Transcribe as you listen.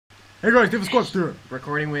Hey guys, TheEvilSquamster's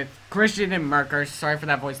recording with Christian and Markers. Sorry for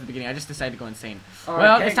that voice at the beginning. I just decided to go insane.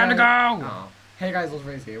 Well, hey it's time to go! Oh. Hey guys, let's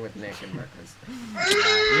raise here with Nick and Marcus.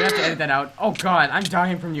 You have to edit that out. Oh god, I'm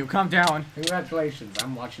dying from you. Calm down. Congratulations,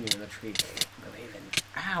 I'm watching you in the tree.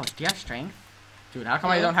 Ow, do you have strength? Dude, how come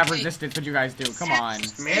I don't have resistance, but you guys do? Come on.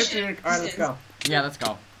 Magic! Alright, let's go. Yeah, let's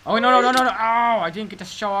go. Oh, no. Oh, I didn't get to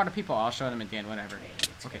show all the people. I'll show them at the end, whatever.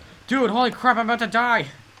 Okay. Dude, holy crap, I'm about to die.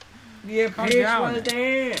 Yeah, Calm down.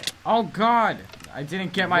 Oh god, I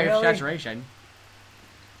didn't get my saturation.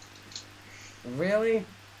 Really?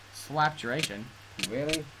 Slap duration.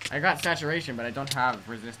 Really? I got saturation, but I don't have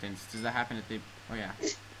resistance. Does that happen at the... Oh, yeah.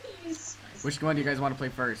 Which one do you guys want to play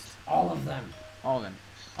first? All of them. All of them.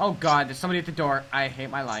 Oh god, there's somebody at the door. I hate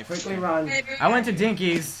my life. Quickly run. I went to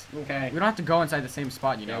Dinky's. Okay. We don't have to go inside the same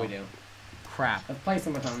spot, you know. Yeah, we do. Crap. Let's play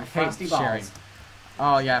some with them. I hate Frosty Balls. sharing.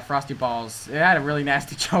 Oh yeah, Frosty Balls. It had a really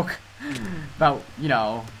nasty joke about, you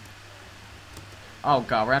know... Oh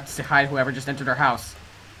god, we're gonna have to say hi to whoever just entered our house.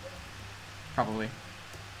 Probably.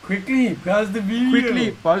 Quickly, pause the video.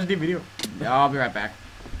 Quickly, pause the video. Yeah, I'll be right back.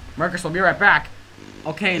 Marcus will be right back.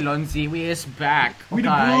 Okay, Lunzi, we is back. We the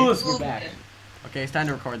Okay. boss, we're back. Okay, it's time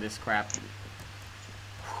to record this crap.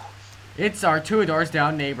 It's our 2 doors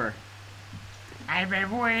down neighbor. I've been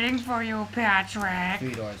waiting for you, Patrick.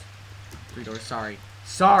 3 doors. 3 doors, sorry.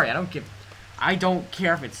 Sorry, I don't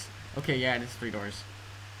care if it's... Okay, yeah, it is 3 doors.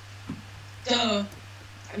 Duh.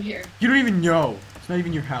 I'm here. You don't even know. It's not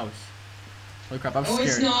even your house. Holy crap, I'm Oh, scared.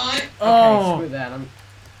 it's not? Oh! Okay, screw that.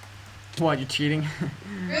 What, you cheating?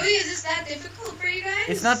 Really? Is this that difficult for you guys?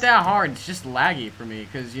 It's not that hard, it's just laggy for me,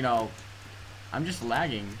 because, you know, I'm just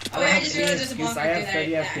lagging. Oh, I just realized there's a block I have right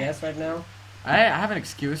 30 there. FPS right now. I have an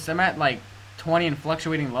excuse. I'm at, like, 20 and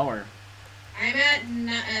fluctuating lower. I'm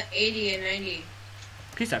at 80 and 90.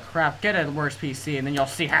 Piece of crap. Get a worse PC, and then you'll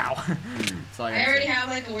see how. That's all I I gotta already say. have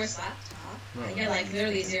like a worse laptop. I get like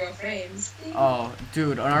literally 0 frames. Oh,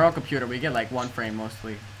 dude, on our old computer, we get, like, 1 frame,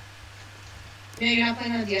 mostly. No, you're not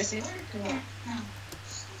playing on DS anymore?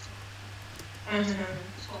 Uh-huh.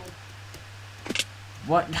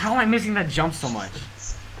 What? How am I missing that jump so much?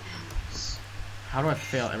 How do I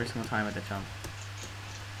fail every single time at that jump?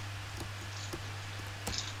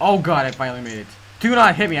 Oh god, I finally made it. Do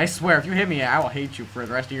not hit me, I swear. If you hit me, I will hate you for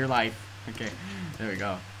the rest of your life. Okay, there we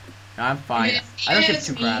go. No, I'm fine. I don't give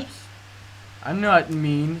 2 craps. I'm not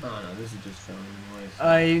mean. Oh no, this is just phone noise.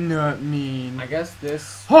 I'm not mean. I guess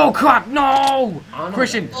this... Oh crap, no! Oh, no.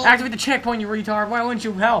 Christian, activate the checkpoint, you retard. Why wouldn't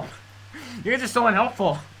you help? You guys are so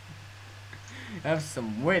unhelpful. Have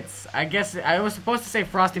some wits. I guess I was supposed to say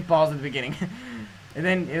Frosty Balls at the beginning. And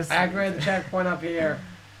then it's... Activate the checkpoint up here.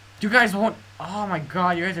 You guys won't... Oh my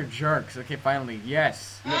god, you guys are jerks. Okay, finally,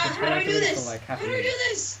 yes. How do I do this? Like How do I do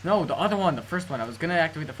this? No, the other one, the first one. I was gonna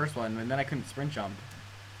activate the first one, and then I couldn't sprint jump.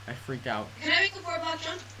 I freaked out. Can I make a 4-block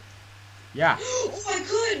jump? Yeah. Oh, I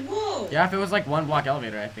could! Whoa! Yeah, if it was like 1 block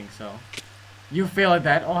elevator, I think so. You fail at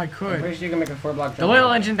that. Oh, I I'm could. pretty sure you can make a 4-block jump. The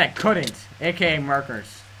little engine that couldn't, aka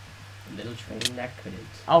Markers. Little train that couldn't.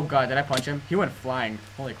 Oh god, did I punch him? He went flying.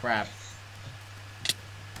 Holy crap.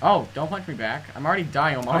 Oh, don't punch me back. I'm already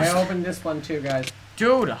dying almost. I opened this one too, guys.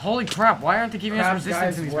 Dude, holy crap, why aren't they giving us resistance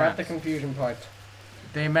guys, in these we're maps? at the confusion part.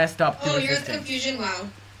 They messed up the Oh, you're at resistance. confusion? Wow.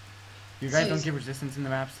 You guys don't give resistance in the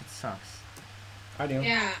maps? It sucks. I do.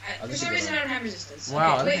 Yeah, I'll for just some give it reason a- I don't have resistance.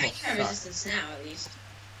 Wow, Okay, wait, that I can have sucks. resistance now at least.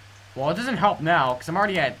 Well, it doesn't help now, because I'm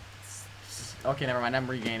already at... Okay, never mind, I'm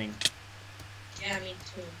regaining. Yeah, me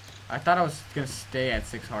too. I thought I was going to stay at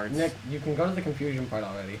 6 hearts. Nick, you can go to the confusion part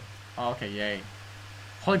already. Oh, okay, yay.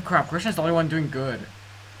 Holy crap, Christian's the only one doing good.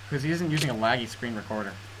 Because he isn't using a laggy screen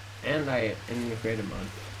recorder. And in the creative mode.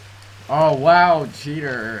 Oh, wow,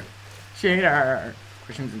 cheater. Cheater.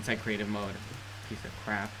 Christian's inside creative mode. Piece of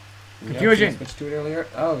crap. Confusion. Switch to it earlier.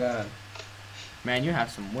 Oh god. Man, you have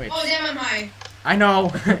some wits. Oh, damn, I'm high. I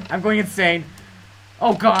know. I'm going insane.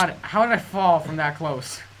 Oh god, how did I fall from that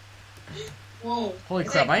close? Whoa. Holy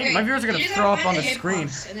It's crap, like, my viewers are going you to just throw gotta up on the find screen.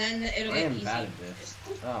 hitbox, and then it'll I get am easy. bad at this.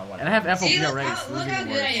 Oh, what? And I have See, FOB look already, how, so look it's how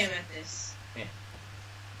even good I worse. am at this.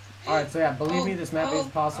 Alright, so yeah, believe me, this map is Oh,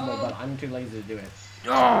 possible, oh. but I'm too lazy to do it.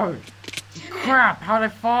 Oh, crap, how did I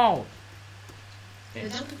fall?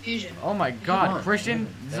 There's no confusion. Oh my Come god, on. Christian,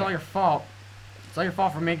 this is all your fault. It's all your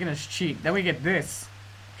fault for making us cheat. Then we get this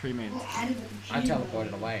treatment. I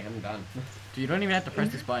teleported away. I'm done. Dude, you don't even have to press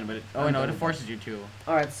this button, but it, oh no, it forces you to.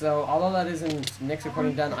 Alright, so although that isn't Nick's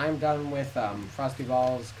recording done, I'm done with Frosty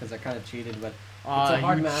Balls because I kind of cheated, but Oh, a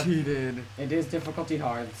hard you map. cheated. it is difficulty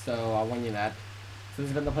hard, so I'll win you that. So this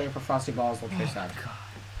has been the player for Frosty Balls. We'll trace out.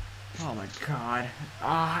 Oh my god.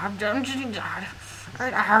 Ah, I'm done.